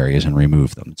all these areas and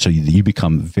remove them. So you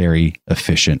become very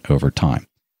efficient over time.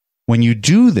 When you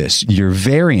do this, your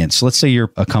variance, let's say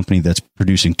you're a company that's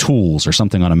producing tools or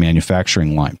something on a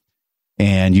manufacturing line,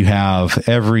 and you have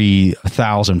every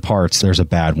 1,000 parts, there's a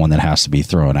bad one that has to be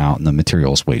thrown out and the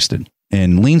material is wasted.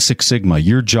 In Lean Six Sigma,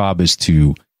 your job is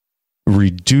to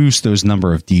reduce those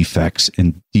number of defects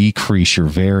and decrease your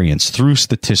variance through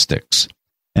statistics.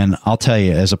 And I'll tell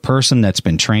you, as a person that's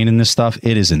been trained in this stuff,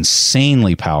 it is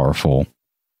insanely powerful.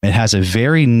 It has a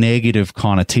very negative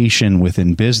connotation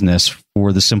within business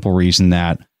for the simple reason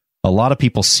that a lot of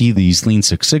people see these Lean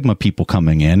Six Sigma people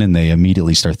coming in and they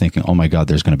immediately start thinking, oh my God,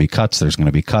 there's going to be cuts. There's going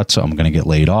to be cuts. So I'm going to get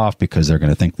laid off because they're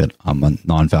going to think that I'm a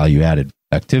non-value added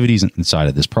activities inside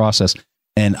of this process.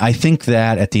 And I think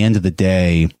that at the end of the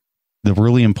day, the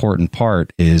really important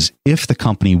part is if the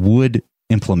company would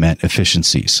implement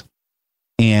efficiencies,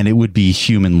 and it would be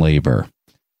human labor,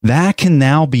 that can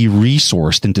now be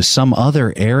resourced into some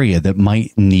other area that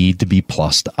might need to be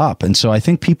plussed up. And so I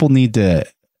think people need to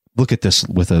look at this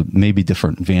with a maybe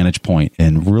different vantage point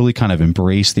and really kind of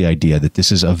embrace the idea that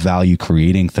this is a value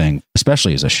creating thing,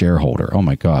 especially as a shareholder. Oh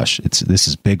my gosh, this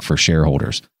is big for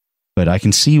shareholders. But I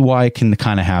can see why it can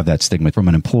kind of have that stigma from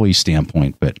an employee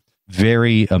standpoint, but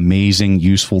very amazing,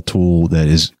 useful tool that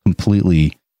is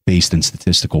completely based in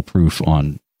statistical proof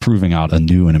on proving out a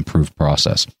new and improved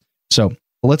process. So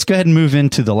let's go ahead and move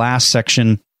into the last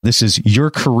section. This is your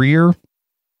career.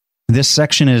 This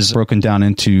section is broken down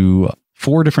into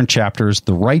 4 different chapters: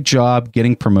 the right job,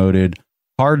 getting promoted,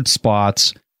 hard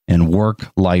spots, and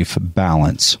work-life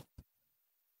balance.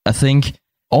 I think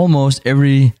almost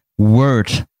every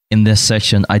word in this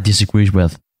section I disagree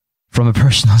with from a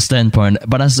personal standpoint.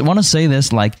 But I want to say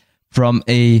this like from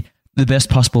the best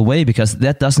possible way, because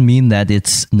that doesn't mean that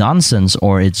it's nonsense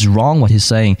or it's wrong what he's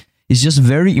saying. It's just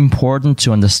very important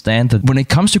to understand that when it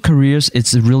comes to careers,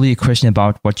 it's really a question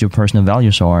about what your personal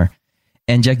values are.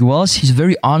 And Jack Welch, he's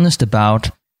very honest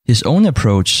about his own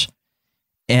approach.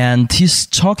 And he's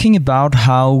talking about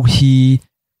how he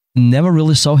never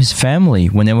really saw his family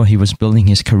whenever he was building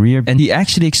his career. And he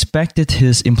actually expected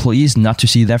his employees not to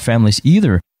see their families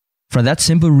either, for that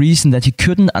simple reason that he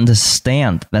couldn't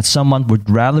understand that someone would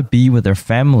rather be with their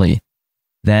family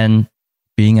than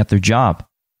being at their job.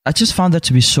 I just found that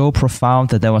to be so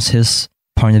profound that was his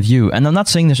point of view. And I'm not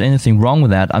saying there's anything wrong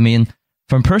with that. I mean,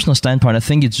 from a personal standpoint, I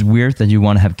think it's weird that you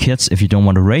want to have kids if you don't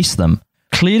want to raise them.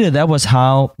 Clearly, that was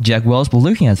how Jack Welch was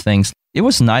looking at things. It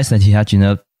was nice that he had,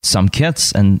 some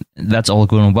kids, and that's all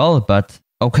good and well, but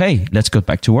okay, let's go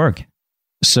back to work.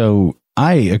 So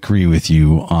I agree with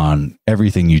you on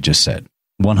everything you just said,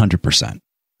 100%.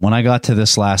 When I got to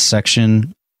this last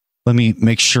section, let me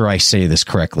make sure I say this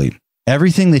correctly.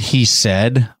 Everything that he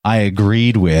said, I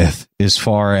agreed with as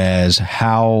far as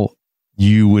how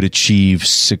you would achieve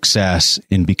success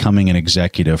in becoming an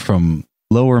executive from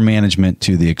lower management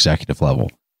to the executive level.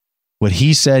 What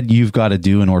he said you've got to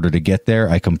do in order to get there,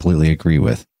 I completely agree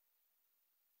with.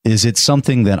 Is it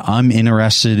something that I'm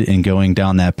interested in going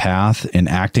down that path and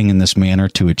acting in this manner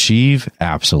to achieve?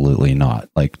 Absolutely not.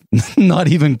 Like, not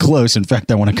even close. In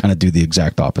fact, I want to kind of do the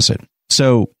exact opposite.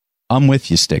 So I'm with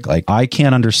you, Stig. Like, I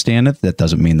can't understand it. That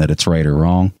doesn't mean that it's right or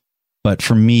wrong. But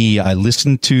for me, I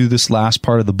listened to this last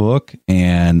part of the book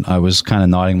and I was kind of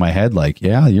nodding my head like,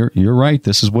 yeah, you're right.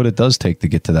 This is what it does take to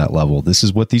get to that level. This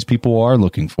is what these people are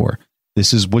looking for.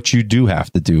 This is what you do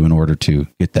have to do in order to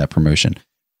get that promotion.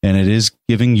 And it is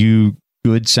giving you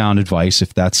good sound advice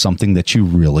if that's something that you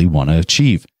really want to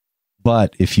achieve.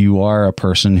 But if you are a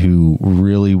person who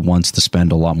really wants to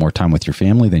spend a lot more time with your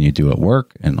family than you do at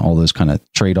work and all those kind of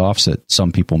trade-offs that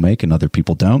some people make and other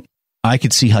people don't, I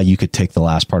could see how you could take the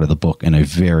last part of the book in a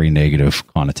very negative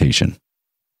connotation.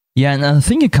 Yeah, and I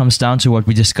think it comes down to what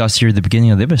we discussed here at the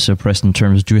beginning of the episode, Preston, in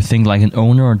terms of do you think like an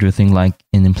owner or do you think like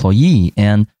an employee?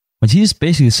 And what he's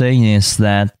basically saying is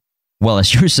that, well,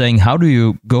 as you're saying, how do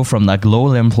you go from like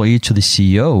low-level employee to the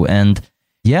CEO? And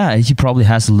yeah, he probably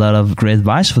has a lot of great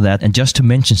advice for that. And just to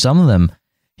mention some of them,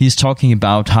 he's talking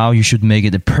about how you should make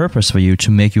it a purpose for you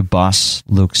to make your boss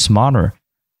look smarter.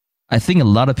 I think a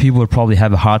lot of people would probably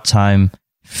have a hard time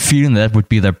feeling that would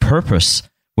be their purpose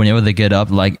whenever they get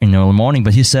up like in the early morning.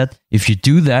 But he said, if you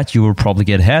do that, you will probably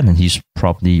get ahead. And he's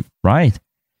probably right.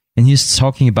 And he's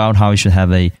talking about how you should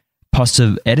have a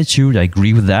positive attitude. I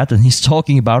agree with that. And he's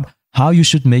talking about how you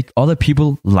should make other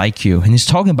people like you. And he's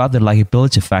talking about the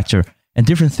likability factor and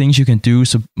different things you can do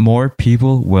so more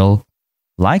people will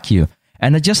like you.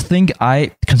 And I just think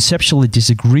I conceptually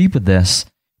disagree with this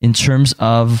in terms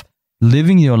of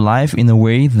living your life in a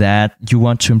way that you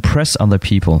want to impress other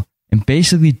people and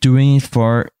basically doing it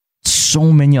for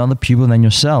so many other people than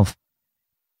yourself.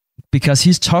 Because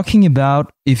he's talking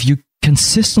about if you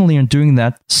consistently are doing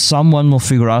that, someone will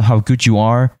figure out how good you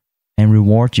are and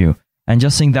reward you. And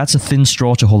just think that's a thin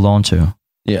straw to hold on to.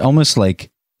 Yeah, almost like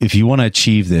if you want to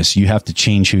achieve this, you have to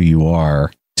change who you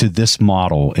are to this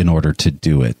model in order to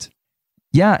do it.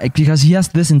 Yeah, because he has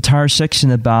this entire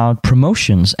section about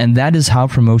promotions, and that is how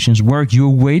promotions work. You're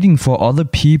waiting for other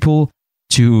people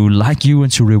to like you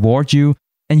and to reward you,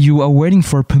 and you are waiting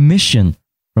for permission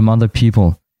from other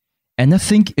people. And I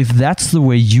think if that's the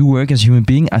way you work as a human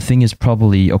being, I think it's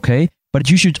probably okay. But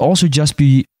you should also just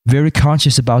be very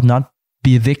conscious about not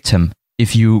be a victim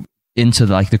if you into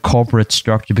like the corporate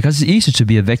structure, because it's easy to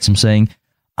be a victim saying,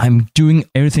 I'm doing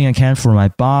everything I can for my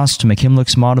boss to make him look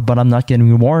smarter, but I'm not getting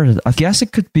rewarded. I guess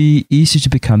it could be easy to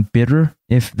become bitter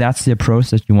if that's the approach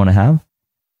that you want to have.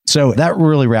 So that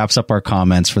really wraps up our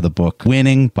comments for the book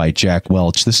Winning by Jack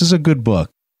Welch. This is a good book.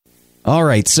 All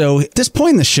right. So at this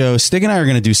point in the show, Stig and I are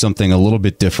going to do something a little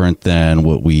bit different than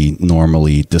what we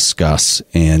normally discuss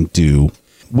and do.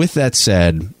 With that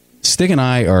said, Stig and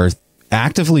I are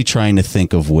actively trying to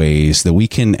think of ways that we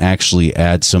can actually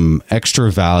add some extra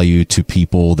value to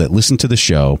people that listen to the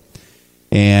show.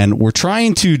 And we're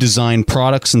trying to design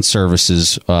products and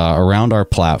services around our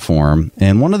platform.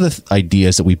 And one of the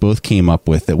ideas that we both came up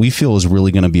with that we feel is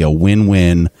really going to be a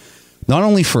win-win, not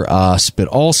only for us, but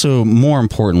also more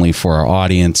importantly for our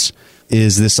audience,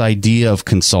 is this idea of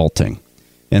consulting.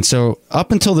 And so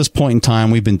up until this point in time,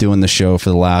 we've been doing the show for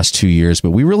the last 2 years,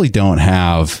 but we really don't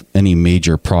have any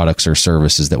major products or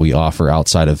services that we offer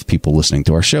outside of people listening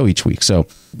to our show each week. So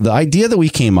the idea that we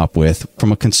came up with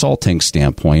from a consulting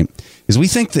standpoint is we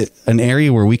think that an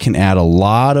area where we can add a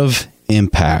lot of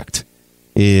impact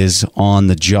is on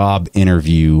the job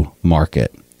interview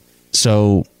market.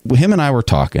 So him and I were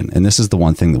talking, and this is the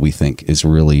one thing that we think is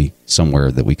really somewhere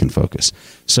that we can focus.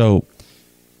 So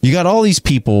you got all these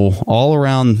people all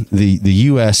around the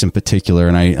U.S. in particular,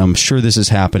 and I'm sure this is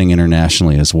happening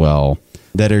internationally as well,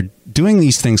 that are doing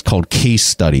these things called case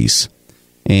studies.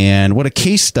 And what a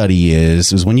case study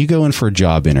is when you go in for a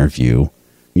job interview,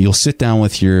 you'll sit down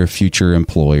with your future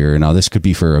employer. Now, this could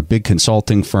be for a big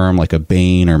consulting firm like a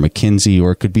Bain or McKinsey,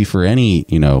 or it could be for any,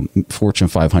 Fortune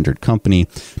 500 company.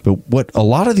 But what a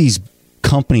lot of these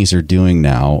companies are doing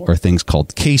now are things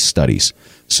called case studies.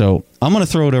 So I'm going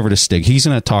to throw it over to Stig. He's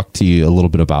going to talk to you a little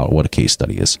bit about what a case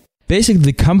study is. Basically,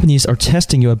 the companies are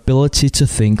testing your ability to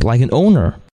think like an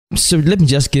owner. So let me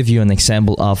just give you an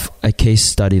example of a case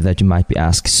study that you might be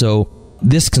asked. So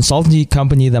this consultancy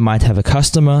company that might have a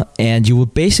customer, and you will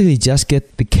basically just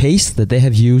get the case that they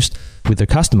have used with their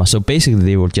customer. So basically,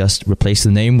 they will just replace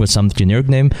the name with some generic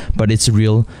name, but it's a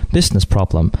real business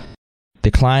problem.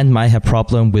 The client might have a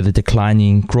problem with a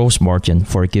declining gross margin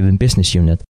for a given business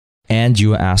unit, and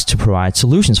you are asked to provide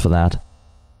solutions for that.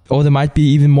 Or they might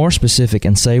be even more specific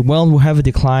and say, well, we have a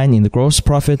decline in the gross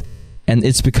profit, and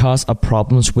it's because of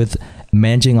problems with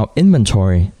managing our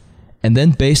inventory. And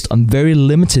then based on very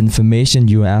limited information,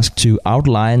 you are asked to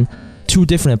outline 2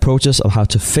 different approaches of how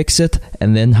to fix it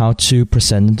and then how to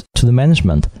present it to the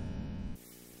management.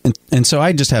 And so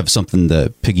I just have something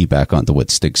to piggyback onto what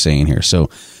Stig's saying here. So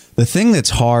the thing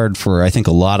that's hard for, I think,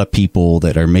 a lot of people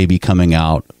that are maybe coming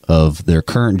out of their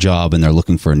current job and they're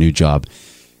looking for a new job,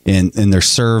 and they're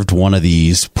served one of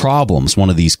these problems, one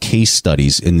of these case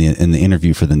studies in the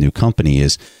interview for the new company,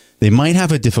 is they might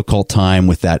have a difficult time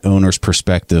with that owner's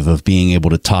perspective of being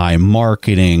able to tie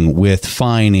marketing with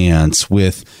finance,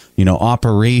 with,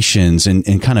 operations,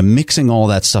 and kind of mixing all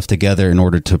that stuff together in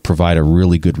order to provide a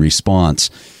really good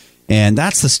response. And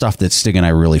that's the stuff that Stig and I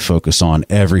really focus on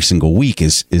every single week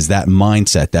is that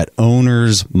mindset, that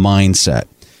owner's mindset.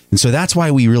 And so that's why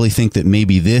we really think that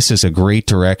maybe this is a great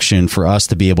direction for us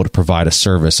to be able to provide a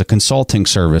service, a consulting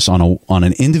service on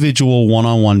an individual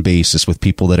one-on-one basis with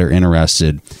people that are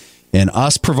interested, and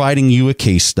us providing you a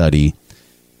case study,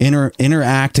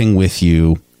 interacting with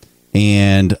you,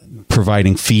 and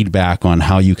providing feedback on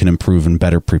how you can improve and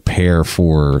better prepare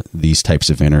for these types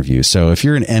of interviews. So if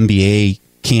you're an MBA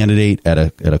candidate at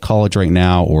a college right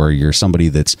now, or you're somebody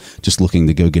that's just looking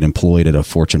to go get employed at a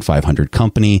Fortune 500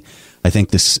 company, I think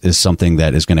this is something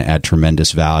that is going to add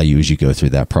tremendous value as you go through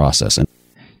that process.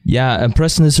 Yeah, and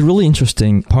Preston, it's a really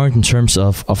interesting part in terms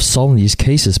of solving these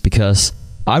cases, because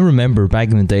I remember back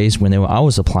in the days when I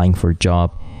was applying for a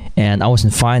job and I was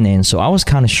in finance, so I was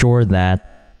kind of sure that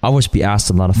I would be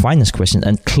asked a lot of finance questions.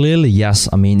 And clearly, yes,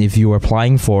 I mean, if you are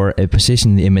applying for a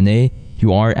position in the M&A,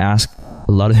 you are asked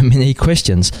a lot of M&A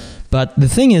questions. But the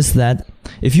thing is that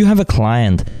if you have a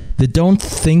client, they don't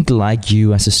think like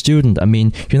you as a student. I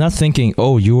mean, you're not thinking,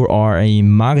 oh, you are a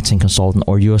marketing consultant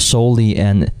or you're solely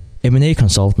an M&A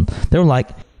consultant. They're like,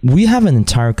 we have an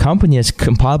entire company that's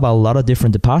compiled by a lot of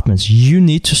different departments. You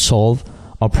need to solve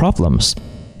our problems.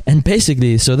 And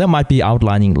basically, so that might be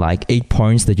outlining like 8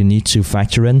 points that you need to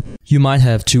factor in. You might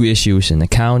have 2 issues in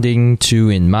accounting, 2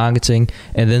 in marketing,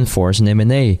 and then 4 in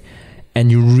M&A. And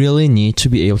you really need to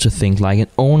be able to think like an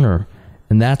owner.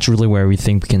 And that's really where we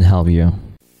think we can help you.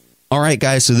 All right,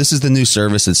 guys. So this is the new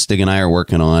service that Stig and I are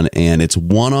working on, and it's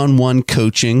one-on-one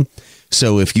coaching.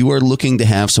 So if you are looking to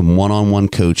have some one-on-one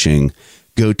coaching,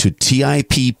 go to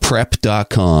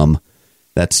tipprep.com.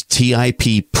 That's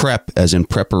tipprep as in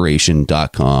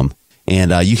preparation.com.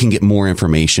 And you can get more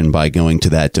information by going to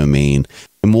that domain.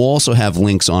 And we'll also have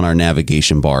links on our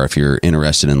navigation bar if you're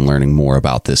interested in learning more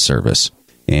about this service.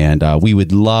 And we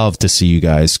would love to see you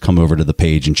guys come over to the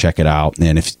page and check it out.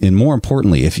 And more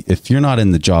importantly, if you're not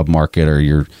in the job market or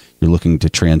you're looking to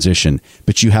transition,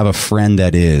 but you have a friend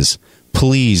that is,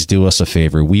 please do us a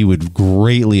favor. We would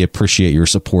greatly appreciate your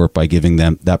support by giving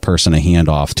that person a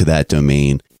handoff to that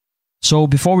domain. So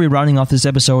before we're rounding off this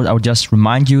episode, I would just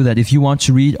remind you that if you want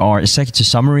to read our executive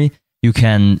summary, you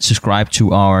can subscribe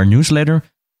to our newsletter.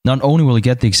 Not only will you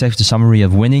get the executive summary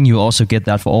of winning, you'll also get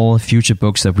that for all future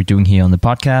books that we're doing here on the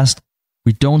podcast.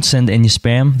 We don't send any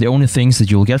spam. The only things that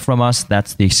you'll get from us,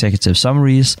 that's the executive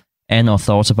summaries and our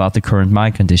thoughts about the current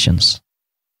market conditions.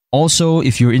 Also,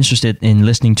 if you're interested in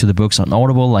listening to the books on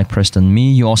Audible, like Preston and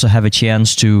me, you also have a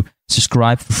chance to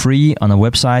subscribe for free on our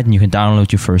website, and you can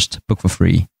download your first book for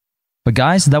free. But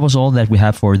guys, that was all that we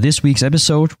have for this week's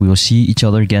episode. We will see each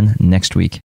other again next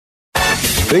week.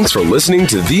 Thanks for listening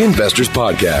to The Investors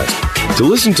Podcast. To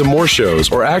listen to more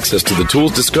shows or access to the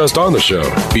tools discussed on the show,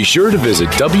 be sure to visit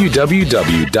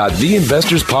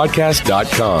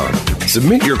www.theinvestorspodcast.com.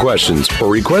 Submit your questions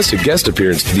or request a guest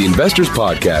appearance to The Investors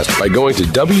Podcast by going to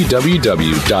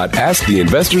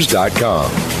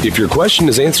www.asktheinvestors.com. If your question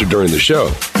is answered during the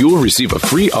show, you will receive a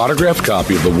free autographed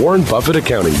copy of the Warren Buffett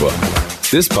Accounting Book.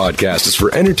 This podcast is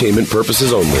for entertainment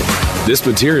purposes only. This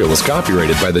material is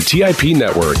copyrighted by the TIP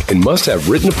Network and must have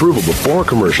written approval before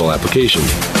commercial application.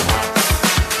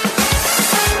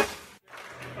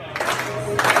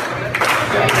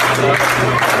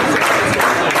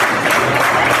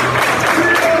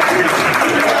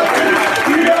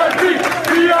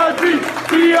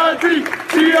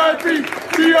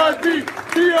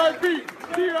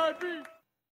 TIP.